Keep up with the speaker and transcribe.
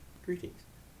Greetings.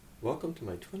 Welcome to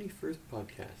my 21st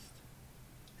podcast,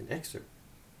 an excerpt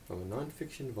from a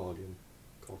non-fiction volume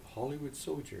called Hollywood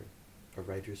Sojourn, A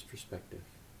Writer's Perspective.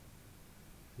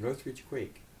 Northridge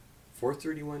Quake,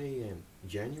 4:31 a.m.,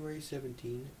 January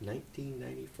 17,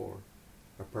 1994,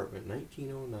 apartment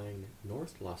 1909,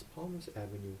 North Las Palmas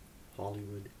Avenue,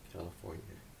 Hollywood,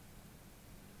 California.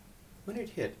 When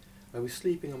it hit, I was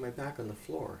sleeping on my back on the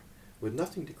floor, with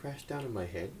nothing to crash down on my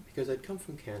head because I'd come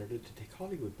from Canada to take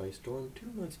Hollywood by storm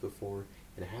 2 months before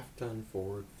in a half-ton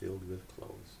Ford filled with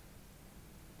clothes.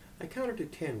 I counted to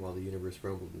 10 while the universe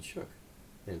rumbled and shook,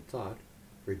 and thought,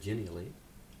 virginally,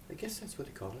 I guess that's what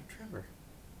they call a tremor.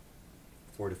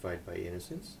 Fortified by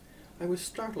innocence, I was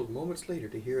startled moments later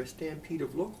to hear a stampede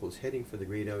of locals heading for the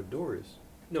great outdoors.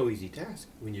 No easy task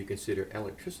when you consider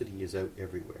electricity is out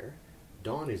everywhere,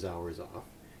 dawn is hours off,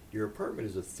 your apartment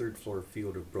is a third-floor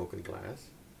field of broken glass,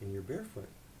 and you're barefoot.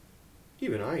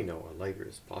 Even I know a lighter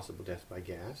is possible death by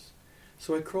gas,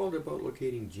 so I crawled about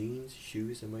locating jeans,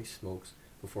 shoes, and my smokes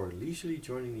before leisurely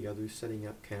joining the others setting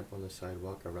up camp on the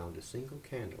sidewalk around a single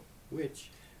candle, which,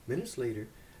 minutes later,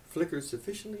 flickered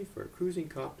sufficiently for a cruising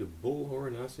cop to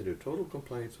bullhorn us into total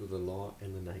compliance with the law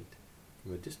and the night,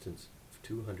 from a distance of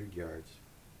 200 yards.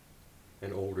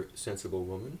 An older, sensible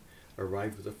woman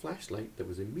arrived with a flashlight that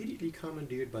was immediately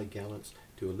commandeered by gallants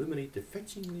to illuminate the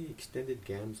fetchingly extended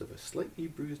gams of a slightly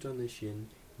bruised on the shin,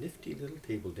 nifty little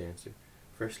table dancer,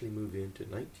 freshly moved into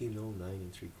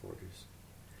 1909 3/4.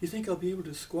 You think I'll be able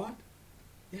to squat?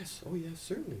 Yes, oh yes,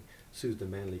 certainly, soothed the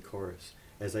manly chorus,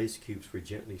 as ice cubes were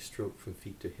gently stroked from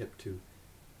feet to hip to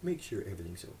make sure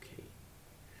everything's okay.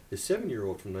 The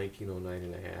 7-year-old from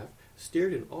 1909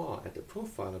 stared in awe at the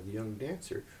profile of the young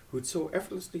dancer who'd so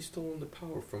effortlessly stolen the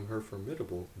power from her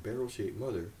formidable, barrel-shaped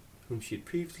mother, whom she'd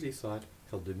previously thought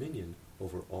held dominion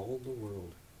over all the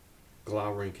world.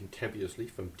 Glowering contemptuously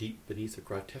from deep beneath the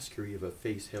grotesquerie of a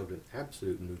face held in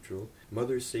absolute neutral,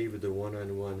 mother savored the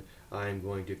one-on-one, I'm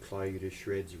going to claw you to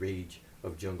shreds rage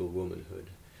of jungle womanhood,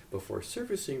 before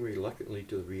surfacing reluctantly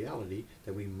to the reality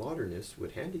that we modernists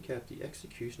would handicap the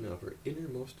execution of her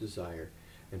innermost desire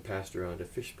and passed around a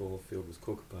fishbowl filled with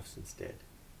Cocoa Puffs instead,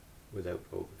 without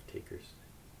hope of takers.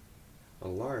 A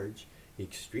large,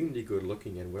 extremely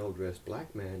good-looking and well-dressed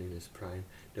black man in his prime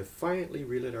defiantly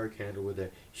relit our candle with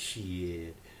a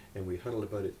shit, and we huddled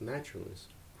about its naturalness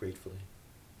gratefully.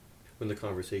 When the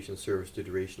conversation serviced the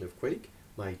duration of Quake,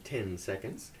 my 10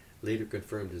 seconds, later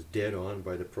confirmed as dead on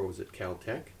by the pros at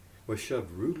Caltech, was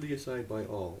shoved rudely aside by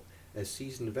all, as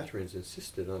seasoned veterans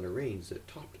insisted on a range that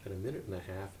topped at 1.5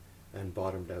 minutes and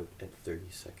bottomed out at 30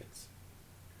 seconds.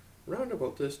 Round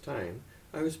about this time,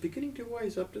 I was beginning to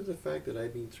wise up to the fact that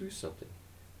I'd been through something,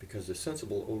 because the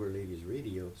sensible older lady's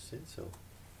radio said so.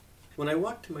 When I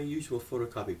walked to my usual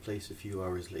photocopy place a few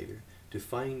hours later to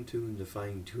fine-tune the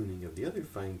fine-tuning of the other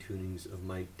fine-tunings of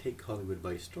my Take Hollywood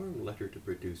by Storm letter to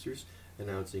producers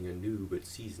announcing a new but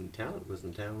seasoned talent was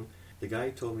in town, the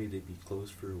guy told me they'd be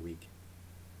closed for a week.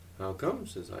 How come,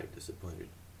 says I, disappointed.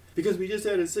 Because we just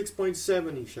added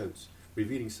 6.7, he shouts,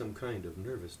 revealing some kind of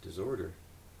nervous disorder.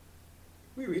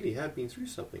 We really had been through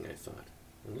something, I thought,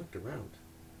 and looked around.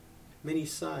 Many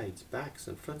sides, backs,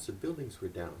 and fronts of buildings were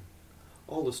down.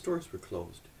 All the stores were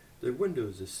closed, their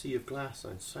windows a sea of glass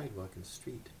on sidewalk and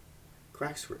street.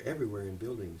 Cracks were everywhere in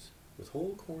buildings, with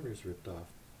whole corners ripped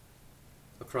off.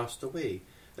 Across the way,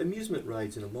 amusement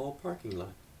rides in a mall parking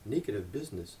lot, naked of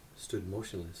business, stood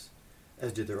motionless,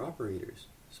 as did their operators,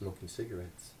 smoking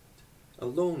cigarettes. A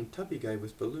lone, tubby guy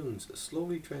with balloons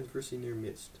slowly traversing their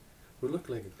midst, who looked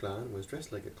like a clown and was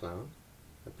dressed like a clown,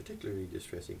 a particularly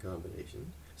distressing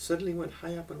combination, suddenly went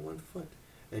high up on one foot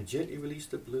and gently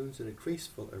released the balloons in a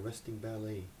graceful, arresting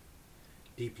ballet.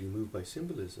 Deeply moved by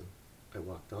symbolism, I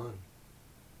walked on.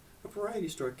 A variety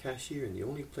store cashier in the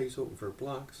only place open for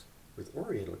blocks, with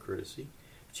oriental courtesy,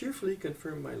 cheerfully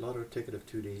confirmed my lotto ticket of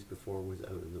 2 days before was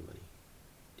out of the money.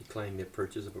 Declining the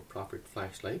purchase of a proffered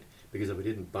flashlight, because if I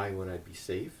didn't buy one I'd be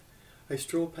safe, I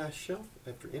strolled past shelf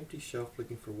after empty shelf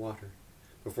looking for water,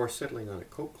 before settling on a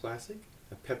Coke Classic,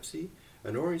 a Pepsi,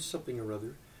 an orange something or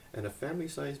other, and a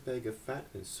family-sized bag of fat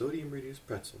and sodium-reduced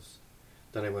pretzels.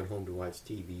 Then I went home to watch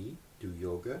TV, do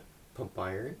yoga, pump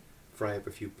iron, fry up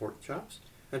a few pork chops,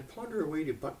 and ponder a way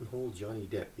to buttonhole Johnny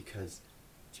Depp because,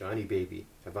 Johnny baby,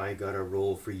 have I got a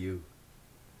role for you.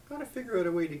 Gotta figure out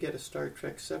a way to get a Star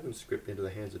Trek 7 script into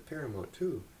the hands of Paramount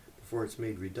too, before it's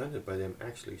made redundant by them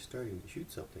actually starting to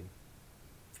shoot something.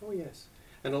 Oh yes,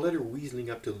 and a letter weaseling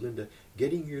up to Linda,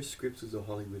 getting your script through the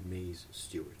Hollywood maze,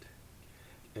 Stewart.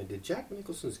 And did Jack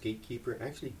Nicholson's gatekeeper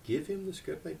actually give him the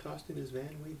script I tossed in his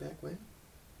van way back when?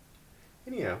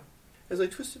 Anyhow, as I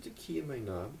twisted the key in my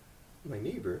knob, my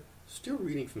neighbor, still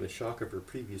reeling from the shock of her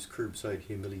previous curbside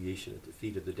humiliation at the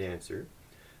feet of the dancer,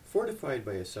 fortified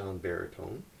by a sound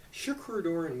baritone, shook her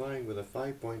door in mine with a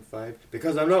 5.5,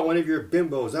 "Because I'm not one of your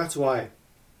bimbos, that's why."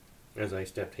 As I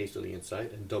stepped hastily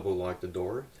inside and double-locked the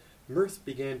door, mirth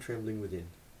began trembling within.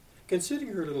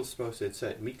 Considering her little spouse had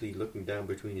sat meekly looking down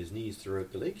between his knees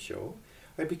throughout the lake show,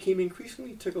 I became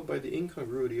increasingly tickled by the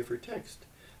incongruity of her text,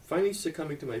 finally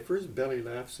succumbing to my first belly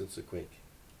laugh since the quake.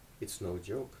 It's no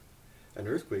joke. An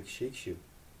earthquake shakes you,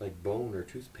 like bone or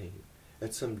tooth pain,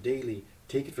 at some daily,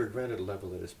 take-it-for-granted level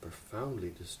that is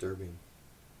profoundly disturbing.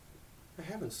 I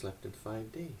haven't slept in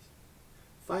 5 days.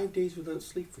 5 days without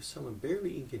sleep for someone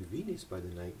barely inconvenienced by the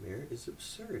nightmare is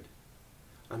absurd.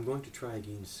 I'm going to try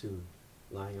again soon,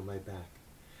 lying on my back,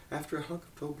 after a hunk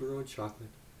of Toblerone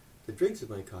chocolate, the dregs of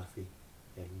my coffee,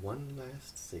 and one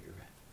last cigarette.